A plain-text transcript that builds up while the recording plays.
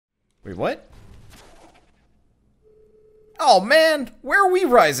Wait, what? Oh man, where are we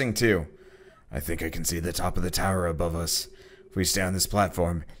rising to? I think I can see the top of the tower above us. If we stay on this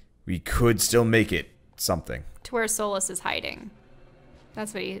platform, we could still make it something. To where Solus is hiding.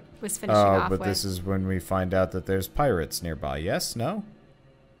 That's what he was finishing off with. But this is when we find out that there's pirates nearby. Yes? No?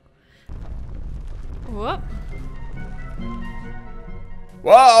 Whoop.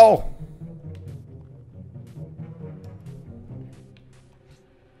 Whoa!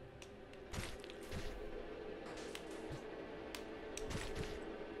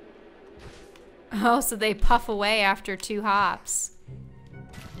 Oh, so they puff away after 2 hops.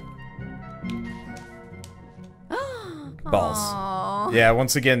 Balls. Aww. Yeah,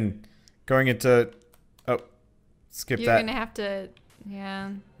 once again, going into... Oh, skip that. You're gonna have to...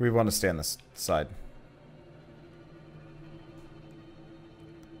 Yeah. We want to stay on this side.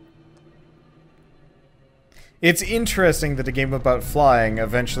 It's interesting that a game about flying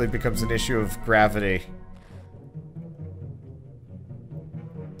eventually becomes an issue of gravity.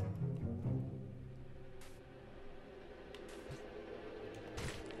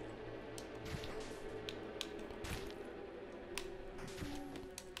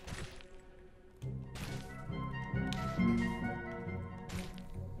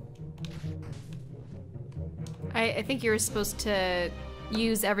 I think you're supposed to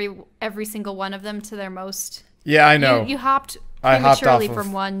use every single one of them to their most. Yeah, I know. You hopped I hopped prematurely off of,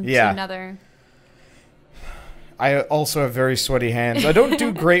 from one to yeah. another. I also have very sweaty hands. I don't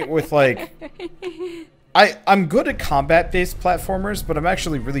do great with, like... I'm good at combat-based platformers, but I'm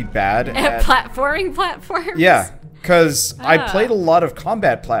actually really bad at... Platforming platforms? Yeah, because I played a lot of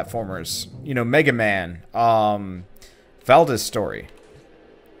combat platformers. You know, Mega Man, Valda's Story.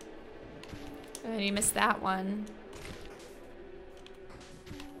 Oh, you missed that one.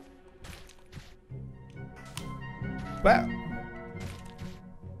 Wow.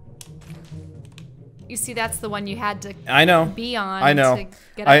 You see, that's the one you had to I know. be on. I know. To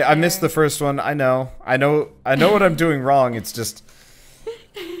get up I missed the first one. I know what I'm doing wrong. It's just...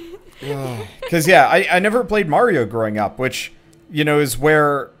 Because, yeah, I never played Mario growing up, which, you know, is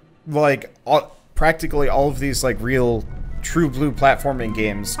where, like, practically all of these, like, real... true blue platforming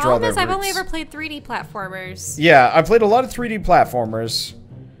games draw their roots. I've only ever played 3D platformers. Yeah, I played a lot of 3D platformers,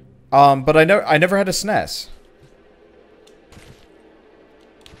 but I never had a SNES.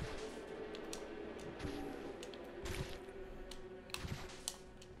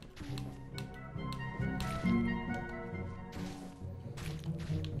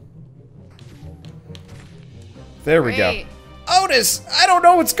 There we go. Otus, I don't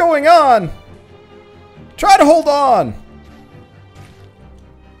know what's going on. Try to hold on.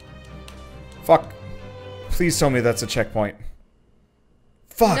 Fuck. Please tell me that's a checkpoint.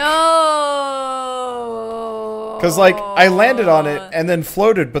 Fuck. No. Because, like, I landed on it and then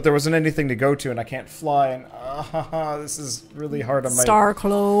floated, but there wasn't anything to go to, and I can't fly, and this is really hard on my... Star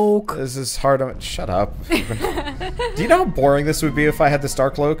Cloak. This is hard on... Shut up. Do you know how boring this would be if I had the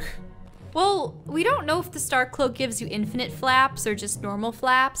Star Cloak? Well, we don't know if the Star Cloak gives you infinite flaps or just normal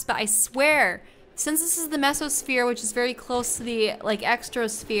flaps, but I swear... Since this is the mesosphere, which is very close to the, like,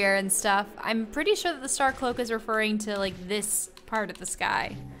 extrosphere and stuff, I'm pretty sure that the Star Cloak is referring to, like, this part of the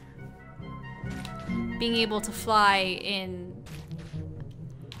sky. Being able to fly in...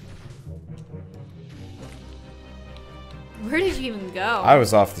 Where did you even go? I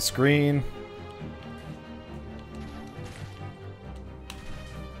was off the screen.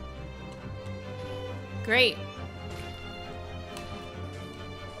 Great.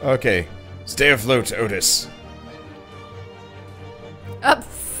 Okay. Stay afloat, Otus. Up.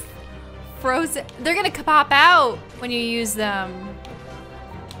 Frozen. They're gonna pop out when you use them.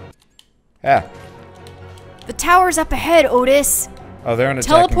 Yeah. The tower's up ahead, Otus. Oh, they're attacking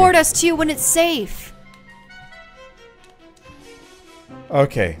Teleport me. us to you when it's safe.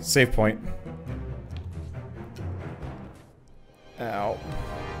 Okay, save point. Ow.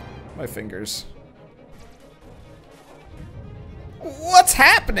 My fingers. What's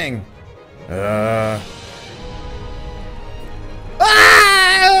happening? Ah!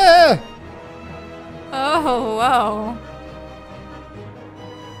 Oh, whoa.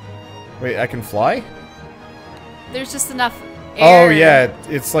 Wait, I can fly? There's just enough air. Oh, yeah,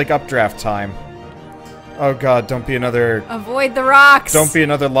 it's like updraft time. Oh god, don't be another... Avoid the rocks. Don't be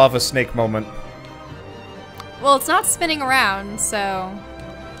another lava snake moment. Well, it's not spinning around, so...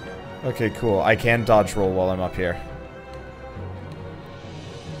 Okay, cool. I can dodge roll while I'm up here.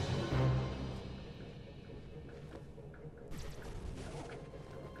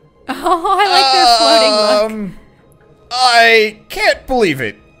 Oh, I like their floating look. I can't believe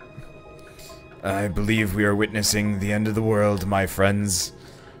it. I believe we are witnessing the end of the world, my friends.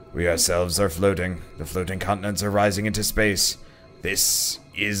 We ourselves are floating. The floating continents are rising into space. This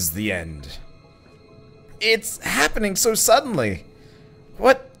is the end. It's happening so suddenly.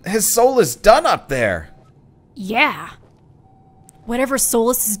 What has Solus done up there? Yeah. Whatever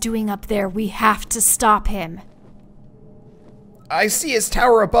Solus is doing up there, we have to stop him. I see his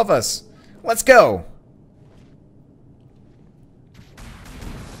tower above us. Let's go.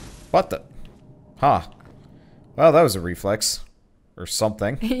 What the? Huh. Well, that was a reflex. Or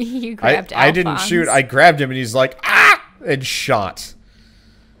something. You grabbed I didn't shoot. I grabbed him and he's like, ah! And shot.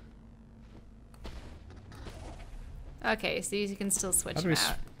 Okay, so you can still switch him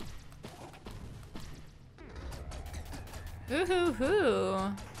out.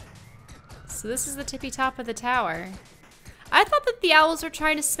 Ooh-hoo-hoo. So this is the tippy top of the tower. I thought that the owls were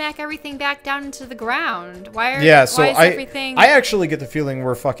trying to smack everything back down into the ground. Why is everything... I actually get the feeling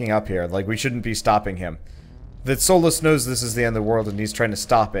we're fucking up here. Like, we shouldn't be stopping him. That Solus knows this is the end of the world and he's trying to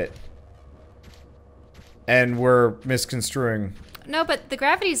stop it. And we're misconstruing. No, but the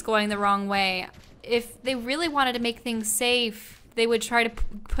gravity's going the wrong way. If they really wanted to make things safe, they would try to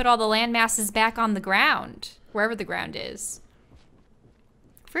put all the land masses back on the ground. Wherever the ground is.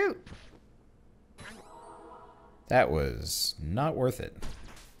 Fruit. That was not worth it.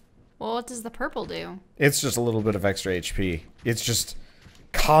 Well, what does the purple do? It's just a little bit of extra HP. It's just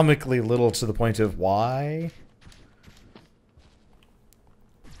comically little to the point of why?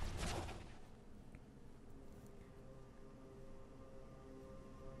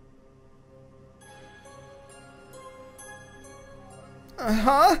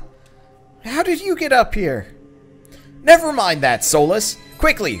 Uh-huh? How did you get up here? Never mind that, Solus.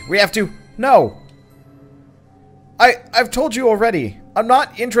 Quickly, we have to... No. I've told you already. I'm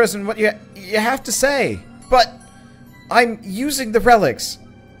not interested in what you have to say. But I'm using the relics.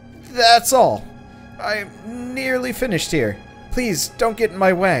 That's all. I'm nearly finished here. Please, don't get in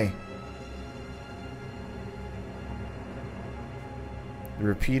my way.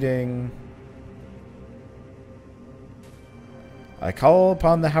 Repeating... I call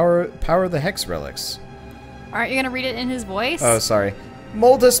upon the power of the Hex relics. Aren't you going to read it in his voice? Oh, sorry.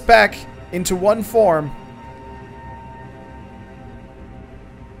 Mold us back into one form.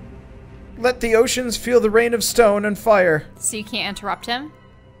 Let the oceans feel the rain of stone and fire. So you can't interrupt him?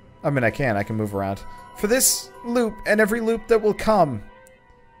 I mean, I can move around. For this loop and every loop that will come.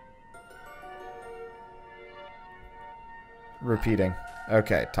 Repeating.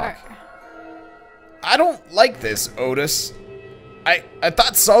 Okay, talk. Right. I don't like this, Otus. I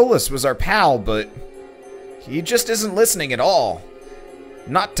thought Solus was our pal, but he just isn't listening at all.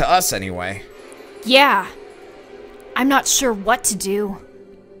 Not to us, anyway. Yeah. I'm not sure what to do.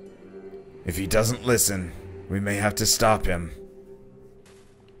 If he doesn't listen, we may have to stop him.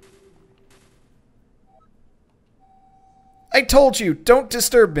 I told you, don't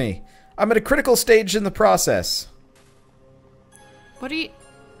disturb me. I'm at a critical stage in the process. What do you...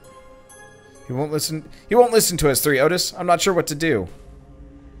 He won't listen. He won't listen to us three, Otus. I'm not sure what to do.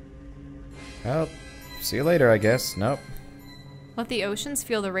 Well, see you later, I guess. Nope. Let the oceans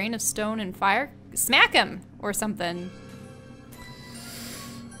feel the rain of stone and fire? Smack him! Or something.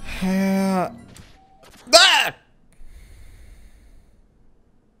 Ah!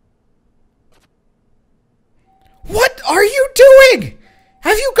 What are you doing?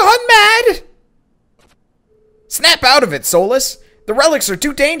 Have you gone mad? Snap out of it, Solus. The relics are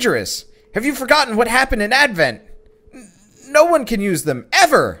too dangerous. Have you forgotten what happened in Advent? No one can use them,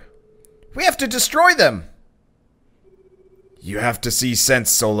 ever! We have to destroy them! You have to see sense,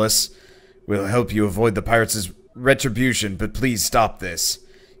 Solus. We'll help you avoid the pirates' retribution, but please stop this.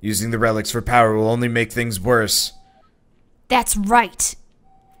 Using the relics for power will only make things worse. That's right.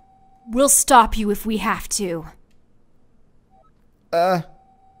 We'll stop you if we have to. I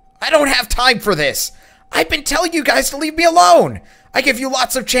don't have time for this! I've been telling you guys to leave me alone! I give you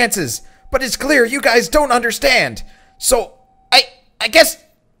lots of chances, but it's clear you guys don't understand. So, I guess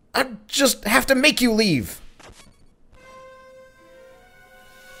I just have to make you leave.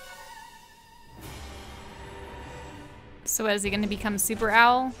 So is he going to become Super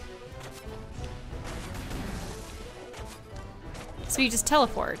Owl? So he just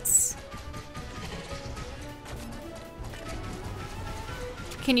teleports.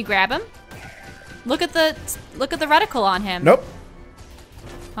 Can you grab him? Look at the reticle on him. Nope.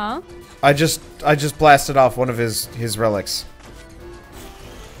 Huh? I just blasted off one of his relics.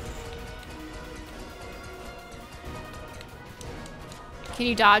 Can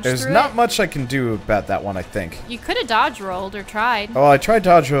you dodge There's through not it? much I can do about that one, I think. You could have dodge rolled or tried. Oh, I tried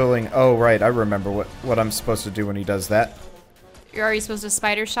dodge rolling. Oh, right. I remember what I'm supposed to do when he does that. You're already supposed to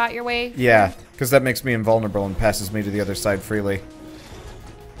spider shot your way? Yeah, because that makes me invulnerable and passes me to the other side freely.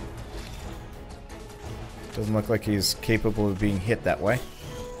 Doesn't look like he's capable of being hit that way.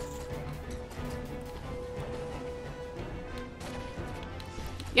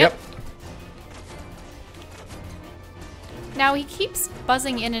 Yep. Now he keeps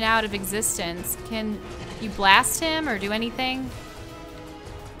buzzing in and out of existence. Can you blast him or do anything?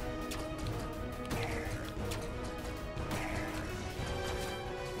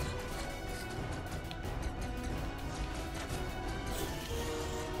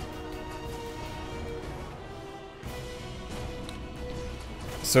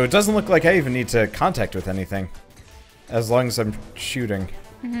 So it doesn't look like I even need to contact with anything. As long as I'm shooting.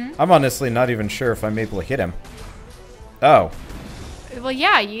 I'm honestly not even sure if I'm able to hit him. Oh. Well,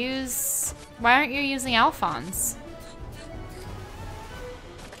 yeah, use... Why aren't you using Alphonse?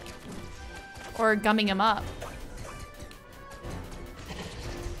 Or gumming him up?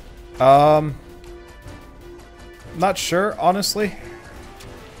 Not sure, honestly.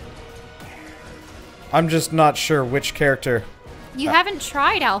 I'm just not sure which character... You haven't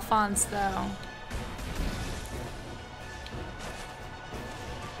tried Alphonse, though.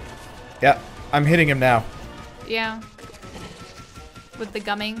 Yeah, I'm hitting him now. Yeah. With the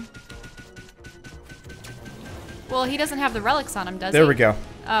gumming. Well, he doesn't have the relics on him, does he? There we go.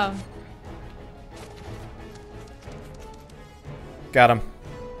 Oh. Got him.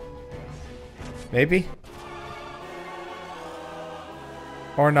 Maybe?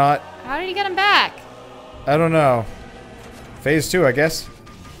 Or not. How did he get him back? I don't know. Phase 2, I guess.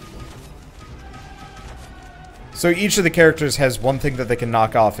 So each of the characters has one thing that they can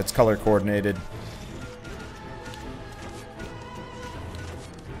knock off. It's color coordinated.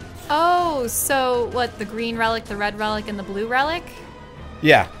 Oh, so what? The green relic, the red relic, and the blue relic?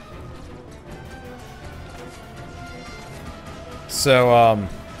 Yeah. So,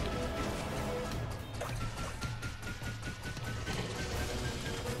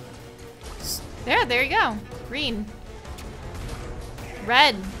 There you go. Green.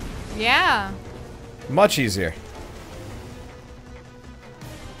 Red. Yeah. much easier.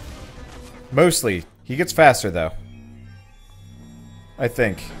 Mostly. He gets faster, though. I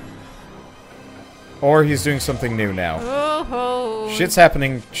think. Or he's doing something new now. Oh. Shit's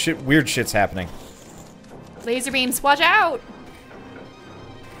happening. Weird shit's happening. Laser beams, watch out!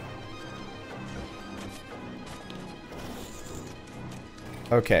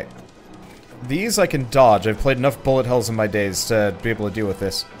 Okay. These I can dodge. I've played enough bullet hells in my days to be able to deal with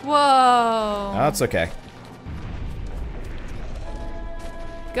this. Whoa. That's okay.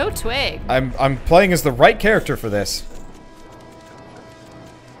 Go Twig. I'm playing as the right character for this.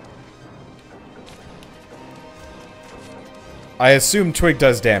 I assume Twig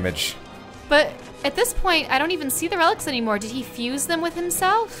does damage. But at this point, I don't even see the relics anymore. Did he fuse them with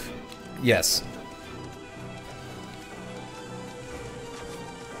himself? Yes.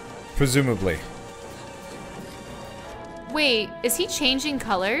 Presumably. Wait, is he changing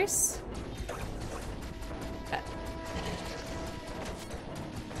colors?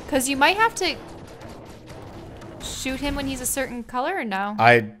 Because you might have to shoot him when he's a certain color, or no?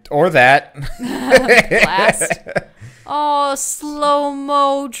 Or that. Blast. Oh,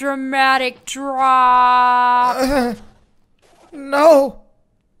 slow-mo dramatic drop. No.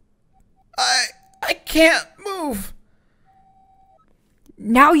 I can't move.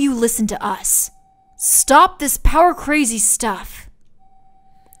 Now you listen to us. Stop this power crazy stuff.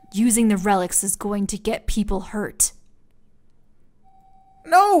 Using the relics is going to get people hurt.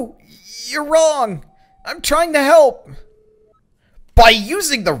 No, you're wrong. I'm trying to help. By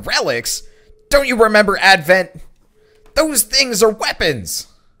using the relics? Don't you remember Advent? Those things are weapons.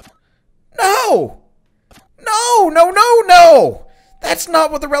 No. No. That's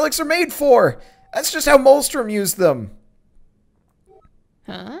not what the relics are made for. That's just how Molstrom used them.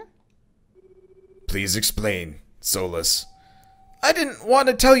 Huh? Please explain, Solus. I didn't want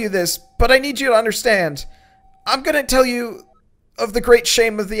to tell you this, but I need you to understand. I'm gonna tell you of the great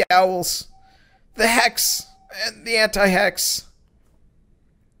shame of the owls, the hex, and the anti-hex.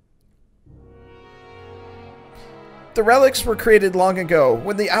 The relics were created long ago,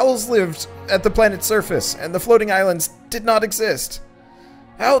 when the owls lived at the planet's surface, and the floating islands did not exist.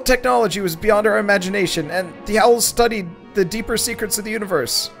 Owl technology was beyond our imagination, and the owls studied the deeper secrets of the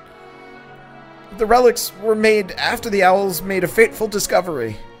universe. The relics were made after the owls made a fateful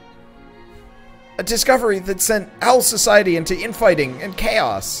discovery. A discovery that sent owl society into infighting and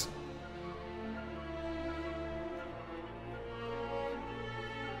chaos.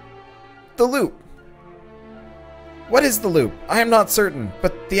 The loop. What is the loop? I am not certain,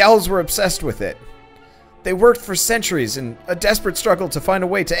 but the owls were obsessed with it. They worked for centuries in a desperate struggle to find a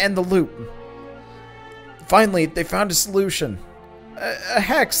way to end the loop. Finally, they found a solution. A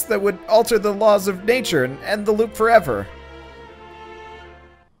hex that would alter the laws of nature and end the loop forever.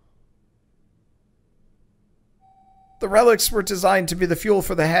 The relics were designed to be the fuel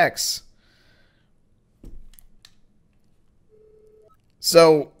for the hex.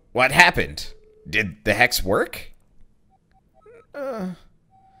 So, what happened? Did the hex work?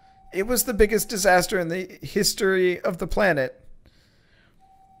 It was the biggest disaster in the history of the planet.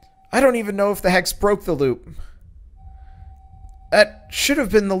 I don't even know if the hex broke the loop. That should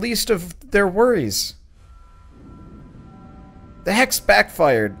have been the least of their worries. The hex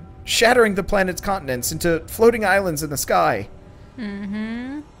backfired, shattering the planet's continents into floating islands in the sky.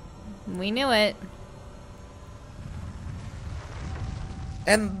 Mm-hmm. We knew it.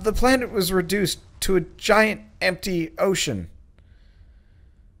 And the planet was reduced to a giant empty ocean.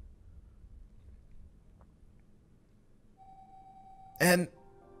 And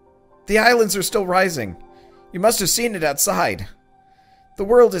the islands are still rising. You must have seen it outside. The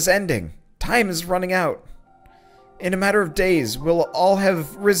world is ending. Time is running out. In a matter of days, we'll all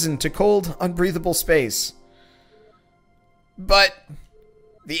have risen to cold, unbreathable space. But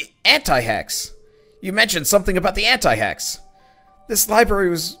the anti-hex. You mentioned something about the anti-hex. This library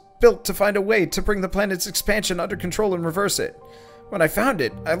was built to find a way to bring the planet's expansion under control and reverse it. When I found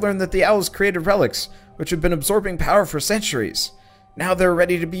it, I learned that the owls created relics, which have been absorbing power for centuries. Now they're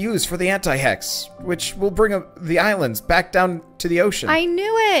ready to be used for the anti-hex, which will bring the islands back down to the ocean. I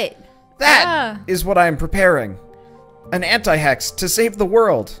knew it! That is what I am preparing. An anti-hex to save the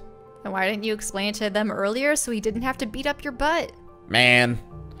world. Then why didn't you explain it to them earlier so he didn't have to beat up your butt? Man,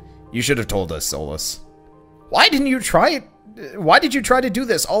 you should have told us, Solus. Why didn't you try it? Why did you try to do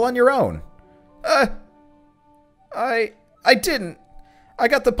this all on your own? I didn't. I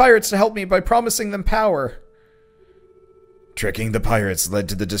got the pirates to help me by promising them power. Tricking the pirates led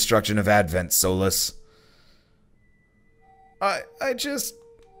to the destruction of Advent, Solus. I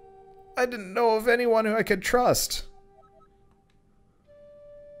didn't know of anyone who I could trust.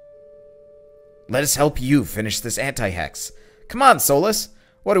 Let us help you finish this anti-hex. Come on, Solus.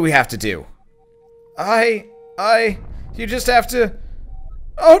 What do we have to do? You just have to...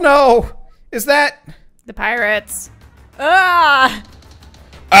 Oh no! Is that... The pirates. Ah!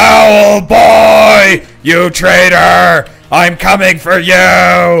 Owlboy! You traitor! I'm coming for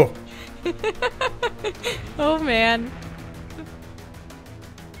you! Oh man.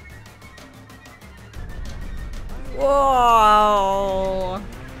 Whoa!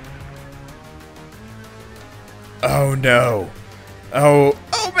 Oh no. Oh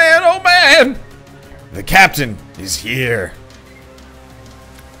man, oh man! The captain is here.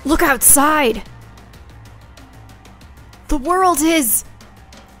 Look outside! The world is...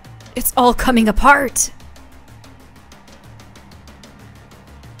 It's all coming apart.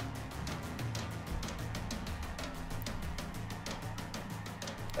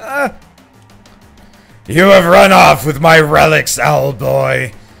 You have run off with my relics,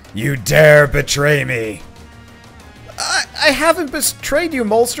 Owlboy. You dare betray me. I haven't betrayed you,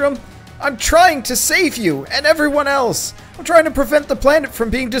 Molstrom. I'm trying to save you and everyone else. I'm trying to prevent the planet from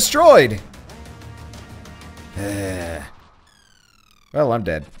being destroyed. Well, I'm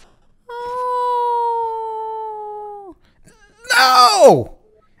dead. Oh. No!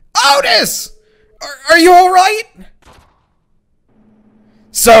 Otus! Are you alright?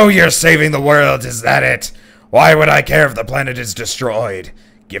 So you're saving the world, is that it? Why would I care if the planet is destroyed?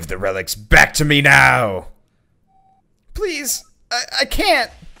 Give the relics back to me now. Please, I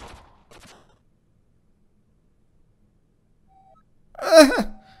can't.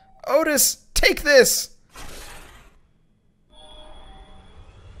 Otus, take this.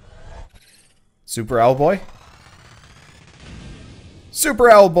 Super Owlboy? Super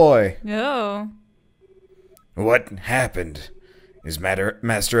Owlboy! Oh. What happened? Is Master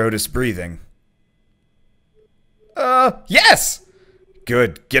Otus breathing? Yes!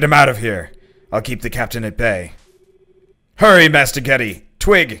 Good, get him out of here. I'll keep the captain at bay. Hurry, Master Getty!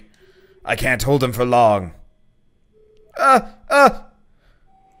 Twig! I can't hold him for long.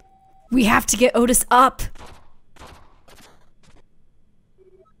 We have to get Otus up.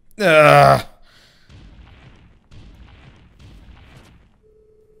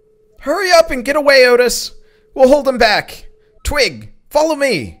 Hurry up and get away, Otus! We'll hold him back. Twig, follow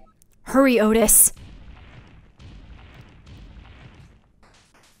me! Hurry, Otus.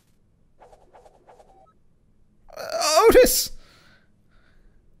 Otus!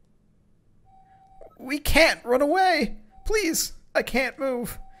 We can't run away. Please, I can't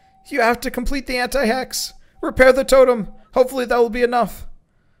move. You have to complete the anti-hex. Repair the totem. Hopefully that will be enough.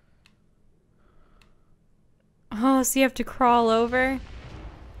 Oh, so you have to crawl over?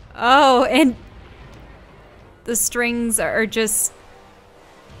 Oh, and the strings are just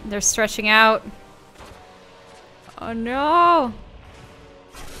They're stretching out. Oh no!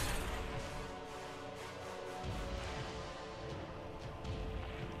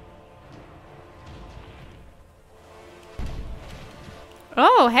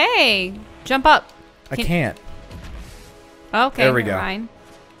 Oh, hey! Jump up. I can't. Okay, there we go. Fine.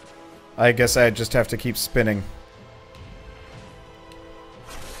 I guess I just have to keep spinning.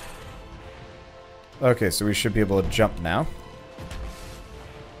 Okay, so we should be able to jump now.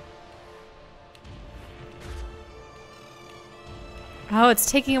 Oh, it's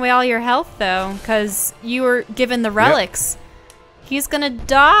taking away all your health, though, because you were given the relics. Yep. He's gonna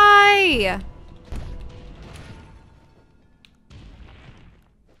die!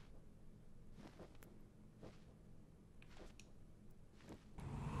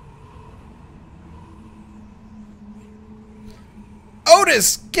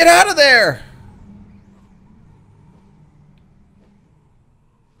 Otus, get out of there!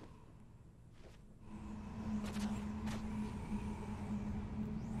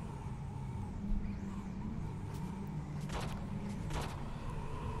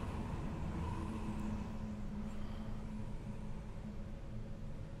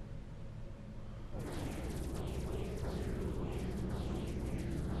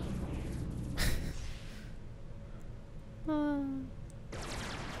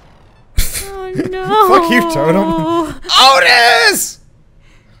 Oh no! Fuck you, Totem! Otus!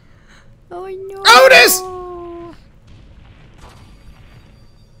 Oh no! Otus!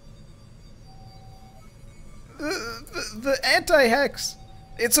 The anti-hex.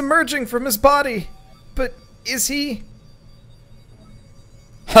 It's emerging from his body. But is he...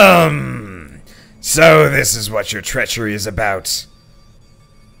 So this is what your treachery is about.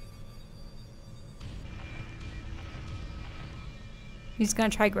 He's gonna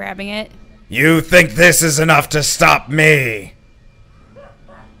try grabbing it. You think this is enough to stop me?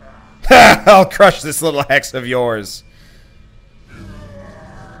 Ha! I'll crush this little hex of yours.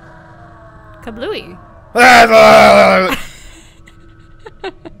 Kablooey.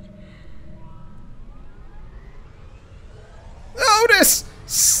 Otus!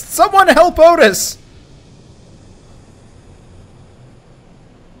 Someone help Otus!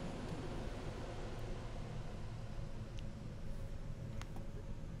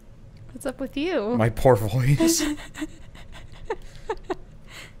 What's up with you? My poor voice.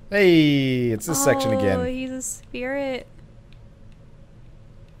 Hey, it's this section again. Oh, he's a spirit.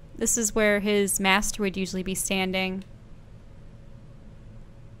 This is where his master would usually be standing.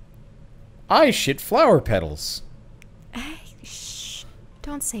 I shit flower petals. Hey, shh.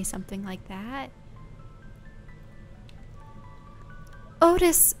 Don't say something like that.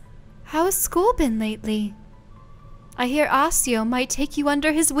 Otus, how has school been lately? I hear Osseo might take you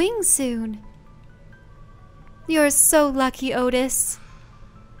under his wing soon. You're so lucky, Otus.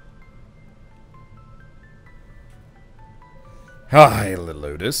 Hi, little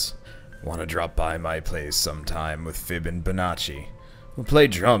Otus. Want to drop by my place sometime with Fib and Bonacci? We'll play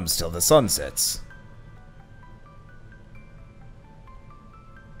drums till the sun sets.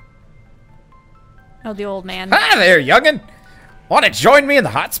 Oh, the old man. Hi there, youngin'! Want to join me in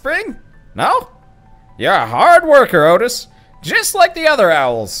the hot spring? No? You're a hard worker, Otus. Just like the other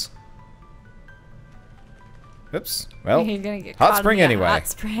owls. Oops. Well, You're gonna get hot caught spring in the anyway. Hot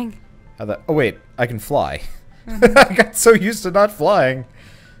spring. Oh, wait. I can fly. I got so used to not flying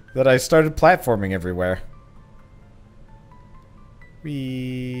that I started platforming everywhere.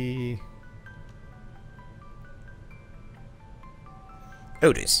 Whee.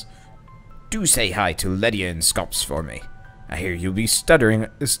 Otus, do say hi to Lydia and Scops for me. I hear you'll be studying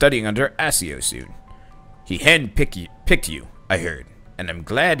under Osseo soon. He handpicked you, I heard, and I'm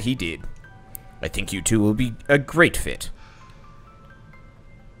glad he did. I think you two will be a great fit.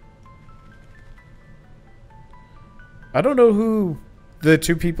 I don't know who the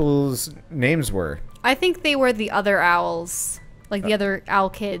two people's names were. I think they were the other owls. Like the other owl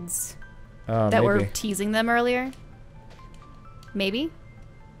kids that were teasing them earlier. Maybe?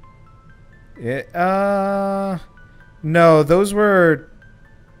 Yeah, no, those were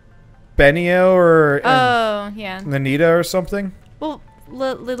Benio or yeah. Lanita or something. Well,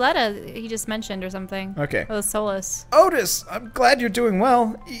 Liletta, he just mentioned or something. Okay. Oh, Solus. Otus, I'm glad you're doing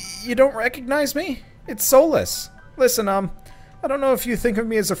well. You don't recognize me? It's Solus. Listen, I don't know if you think of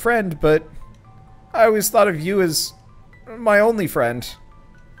me as a friend, but I always thought of you as my only friend.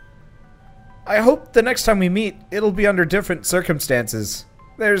 I hope the next time we meet, it'll be under different circumstances.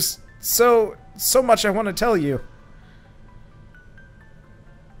 There's so much I want to tell you.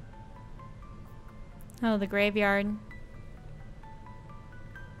 Oh, the graveyard.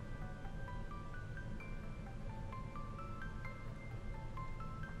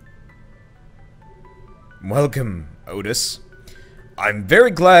 Welcome, Otus. I'm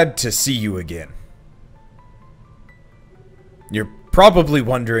very glad to see you again. You're probably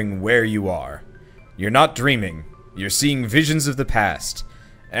wondering where you are. You're not dreaming. You're seeing visions of the past,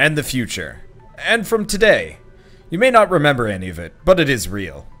 and the future, and from today. You may not remember any of it, but it is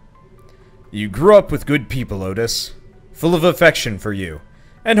real. You grew up with good people, Otus, full of affection for you,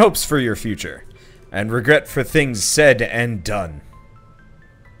 and hopes for your future, and regret for things said and done.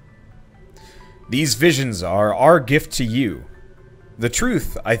 These visions are our gift to you. The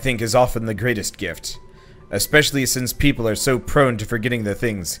truth, I think, is often the greatest gift, especially since people are so prone to forgetting the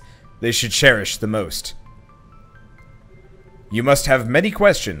things they should cherish the most. You must have many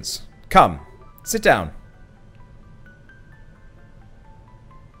questions. Come, sit down.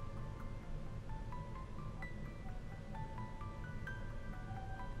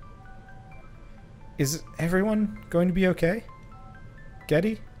 Is everyone going to be okay?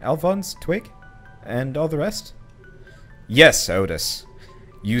 Getty, Alphonse, Twig, and all the rest? Yes, Otus.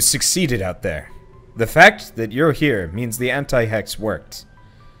 You succeeded out there. The fact that you're here means the anti-hex worked.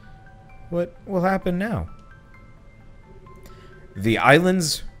 What will happen now? The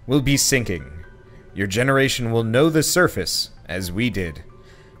islands will be sinking. Your generation will know the surface, as we did.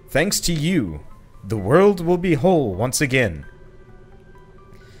 Thanks to you, the world will be whole once again.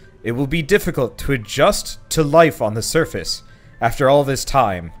 It will be difficult to adjust to life on the surface after all this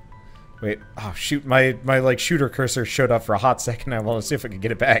time. Wait, oh shoot, my like shooter cursor showed up for a hot second. I want to see if I can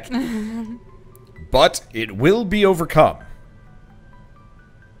get it back. But it will be overcome.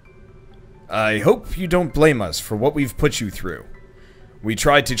 I hope you don't blame us for what we've put you through. We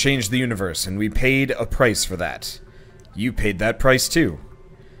tried to change the universe, and we paid a price for that. You paid that price too.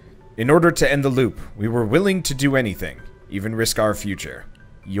 In order to end the loop, we were willing to do anything, even risk our future.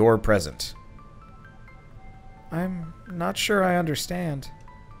 Your present. I'm not sure I understand.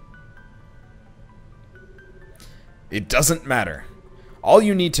 It doesn't matter. All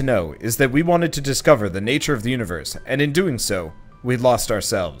you need to know is that we wanted to discover the nature of the universe, and in doing so, we lost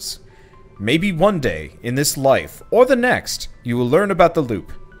ourselves. Maybe one day, in this life, or the next, you will learn about the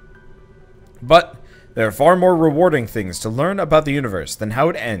loop. But there are far more rewarding things to learn about the universe than how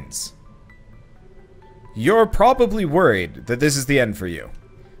it ends. You're probably worried that this is the end for you.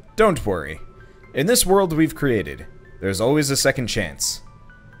 Don't worry. In this world we've created, there's always a second chance.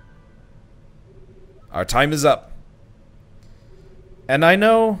 Our time is up. And I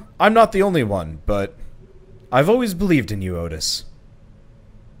know I'm not the only one, but I've always believed in you, Otus.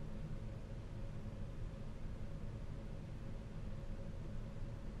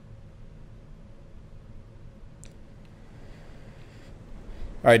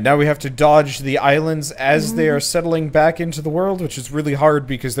 Alright, now we have to dodge the islands as they are settling back into the world, which is really hard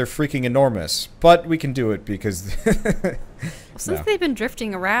because they're freaking enormous. But we can do it because... Since they've been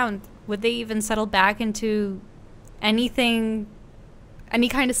drifting around, would they even settle back into anything, any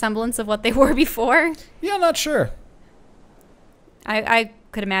kind of semblance of what they were before? Yeah, not sure. I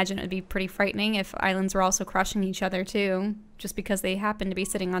could imagine it would be pretty frightening if islands were also crushing each other too, just because they happen to be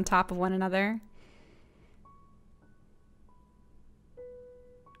sitting on top of one another.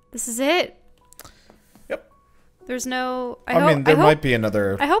 This is it. Yep. There's no... I mean, there might be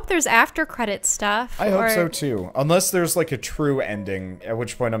another... I hope there's after credit stuff. I hope so too. Unless there's like a true ending, at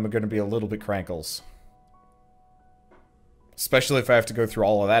which point I'm going to be a little bit crankles. Especially if I have to go through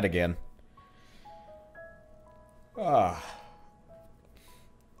all of that again. Ah.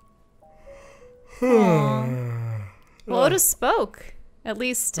 Well, Otus spoke. At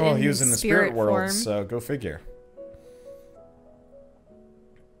least in he was in the spirit world, form. so go figure.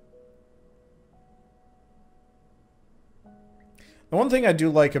 The one thing I do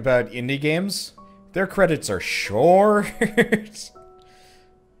like about indie games, their credits are short.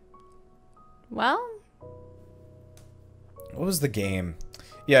 Well, what was the game?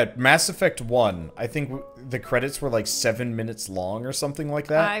 Yeah, Mass Effect 1. I think the credits were like 7 minutes long or something like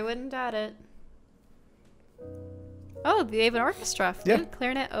that. I wouldn't doubt it. Oh, they have an orchestra. Flute, Yeah.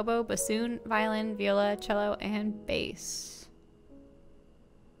 clarinet, oboe, bassoon, violin, viola, cello, and bass.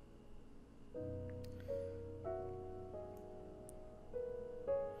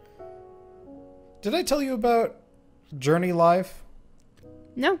 Did I tell you about Journey Live?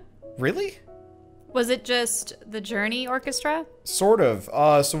 No. Really? Was it just the Journey Orchestra? Sort of.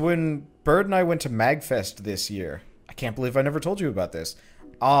 So when Bird and I went to MagFest this year, I can't believe I never told you about this.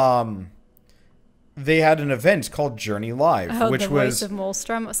 They had an event called Journey Live, which the voice of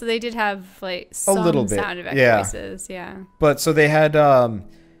Molstrom. So they did have like some a little bit sound effect voices, yeah. But so they had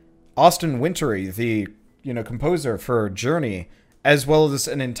Austin Wintory, the composer for Journey, as well as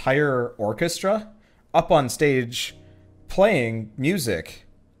an entire orchestra up on stage playing music.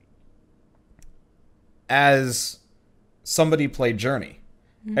 as somebody played Journey.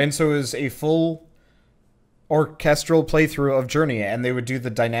 And so it was a full orchestral playthrough of Journey, and they would do the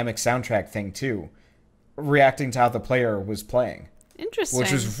dynamic soundtrack thing too, reacting to how the player was playing. Interesting.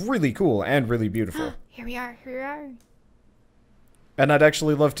 Which is really cool and really beautiful. Here we are. Here we are. And I'd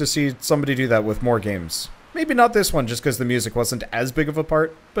actually love to see somebody do that with more games. Maybe not this one, just because the music wasn't as big of a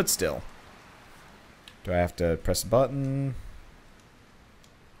part, but still. Do I have to press a button?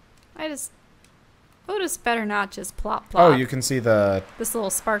 Otus better not just plop plop. Oh, you can see the... This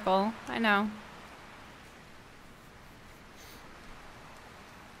little sparkle. I know.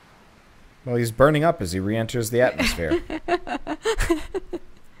 Well, he's burning up as he re-enters the atmosphere.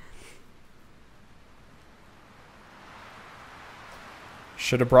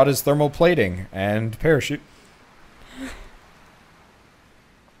 Should have brought his thermal plating and parachute.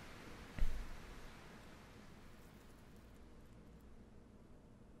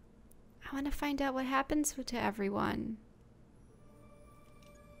 I want to find out what happens to everyone.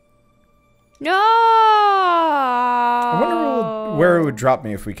 No! I wonder where it would drop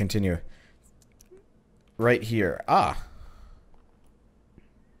me if we continue. Right here. Ah.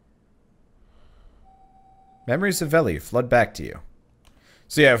 Memories of Veli flood back to you.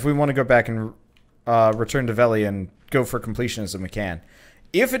 So yeah, if we want to go back and return to Veli and go for completionism, we can.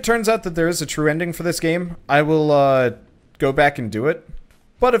 If it turns out that there is a true ending for this game, I will go back and do it.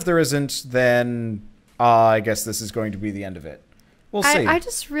 But if there isn't, then I guess this is going to be the end of it. We'll see. I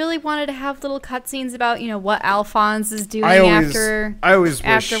just really wanted to have little cutscenes about, you know, what Alphonse is doing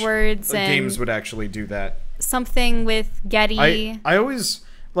afterwards. Wish games would actually do that. Something with Getty. I always,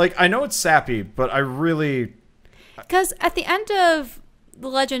 like, I know it's sappy, but I really... Because at the end of the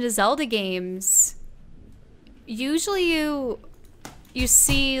Legend of Zelda games, usually you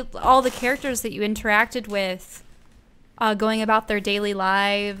see all the characters that you interacted with going about their daily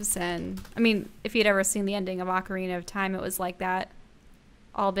lives. And, I mean, if you'd ever seen the ending of Ocarina of Time, it was like that.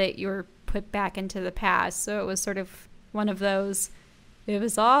 Albeit you were put back into the past. So it was sort of one of those, it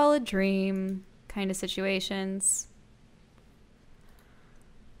was all a dream kind of situations.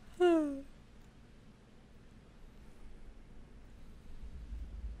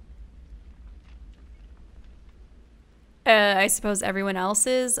 I suppose everyone else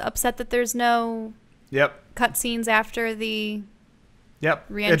is upset that there's no cutscenes after the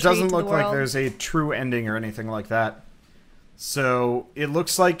re-entry. It doesn't look like there's a true ending or anything like that. So it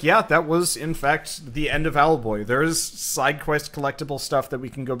looks like, yeah, that was in fact the end of Owlboy. There is side quest collectible stuff that we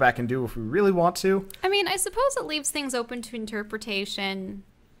can go back and do if we really want to. I mean, I suppose it leaves things open to interpretation.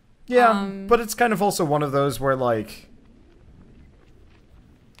 Yeah, but it's kind of also one of those where, like,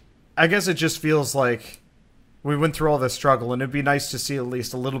 I guess it just feels like we went through all this struggle, and it'd be nice to see at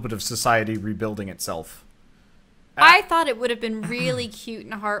least a little bit of society rebuilding itself. I thought it would have been really cute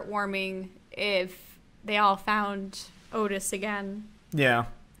and heartwarming if they all found Otus again. Yeah.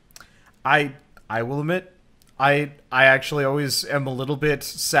 I will admit, I actually always am a little bit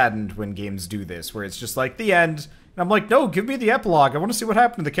saddened when games do this, where it's just like, the end, and I'm like, no, give me the epilogue. I want to see what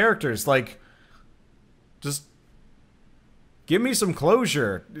happened to the characters. Like, just give me some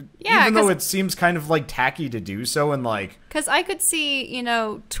closure. Yeah, even though it seems kind of, like, tacky to do so, and, like... Because I could see, you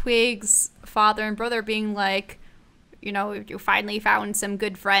know, Twig's father and brother being like, you know, you finally found some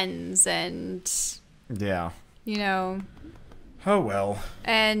good friends, and... Yeah. You know... Oh, well.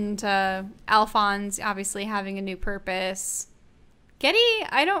 And, Alphonse obviously having a new purpose. Getty,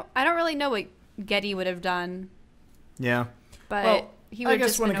 I don't really know what Getty would have done. Yeah. But well, he would I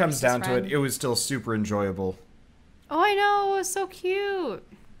guess when it comes down to it, it was still super enjoyable. Oh, I know. It was so cute.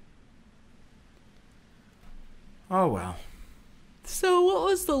 Oh, well. So what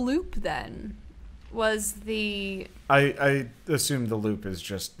was the loop then? Was the... I assume the loop is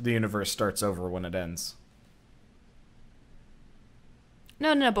just the universe starts over when it ends.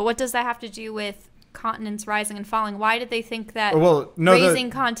 No, but what does that have to do with continents rising and falling? Why did they think that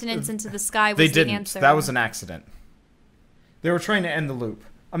raising continents into the sky was the answer? That was an accident. They were trying to end the loop.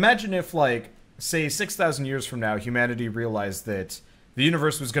 Imagine if, like, say 6,000 years from now, humanity realized that the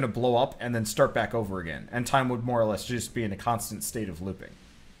universe was going to blow up and then start back over again, and time would more or less just be in a constant state of looping.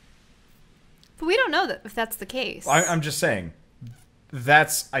 But we don't know that if that's the case. I'm just saying.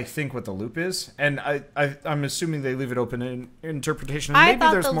 That's, I think, what the loop is, and I'm assuming they leave it open in interpretation. I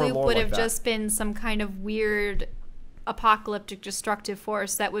thought the loop would have just been some kind of weird apocalyptic destructive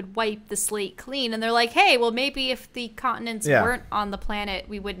force that would wipe the slate clean, and they're like, hey, well, maybe if the continents weren't on the planet,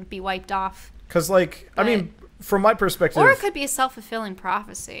 we wouldn't be wiped off. Because, like, I mean, from my perspective... Or it could be a self-fulfilling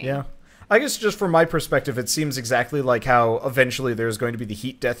prophecy. Yeah. I guess just from my perspective, it seems exactly like how eventually there's going to be the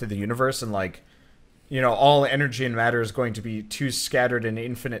heat death of the universe, and, like, you know, all energy and matter is going to be too scattered in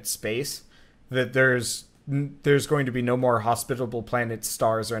infinite space that there's going to be no more hospitable planets,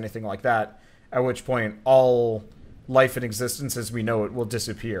 stars, or anything like that, at which point all life in existence as we know it will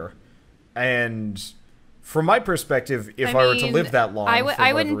disappear. And from my perspective, if I were to live that long,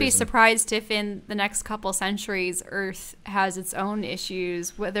 I wouldn't be surprised if in the next couple centuries Earth has its own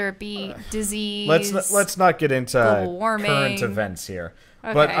issues, whether it be disease. Let's not get into current events here.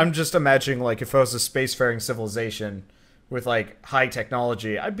 Okay. But I'm just imagining, like, if I was a spacefaring civilization with like high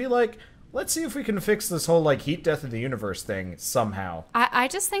technology, I'd be like, let's see if we can fix this whole like heat death of the universe thing somehow. I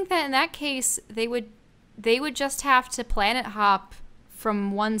just think that in that case they would just have to planet hop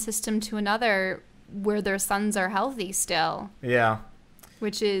from one system to another where their suns are healthy still. Yeah.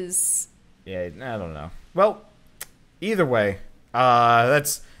 Which is... Yeah, I don't know. Well, either way,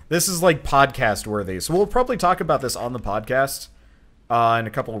 this is like podcast worthy. So we'll probably talk about this on the podcast in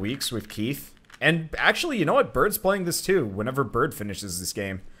a couple of weeks with Keith. And actually, you know what? Bird's playing this too, whenever Bird finishes this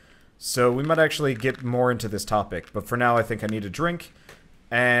game. So we might actually get more into this topic. But for now, I think I need a drink.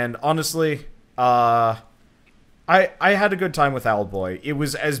 And honestly, I had a good time with Owlboy. It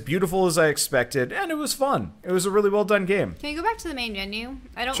was as beautiful as I expected, and it was fun. It was a really well done game. Can we go back to the main menu?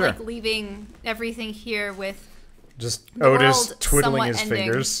 I don't like leaving everything here with just Otus twiddling his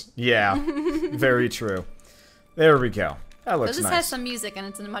fingers. Yeah, very true. There we go. That looks nice. This has some music, and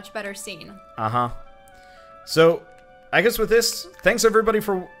it's in a much better scene. Uh-huh. So, I guess with this, thanks everybody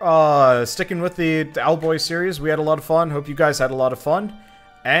for sticking with the Owlboy series. We had a lot of fun. Hope you guys had a lot of fun.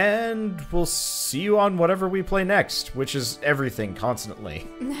 And we'll see you on whatever we play next, which is everything constantly.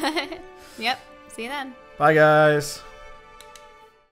 Yep. See you then. Bye, guys.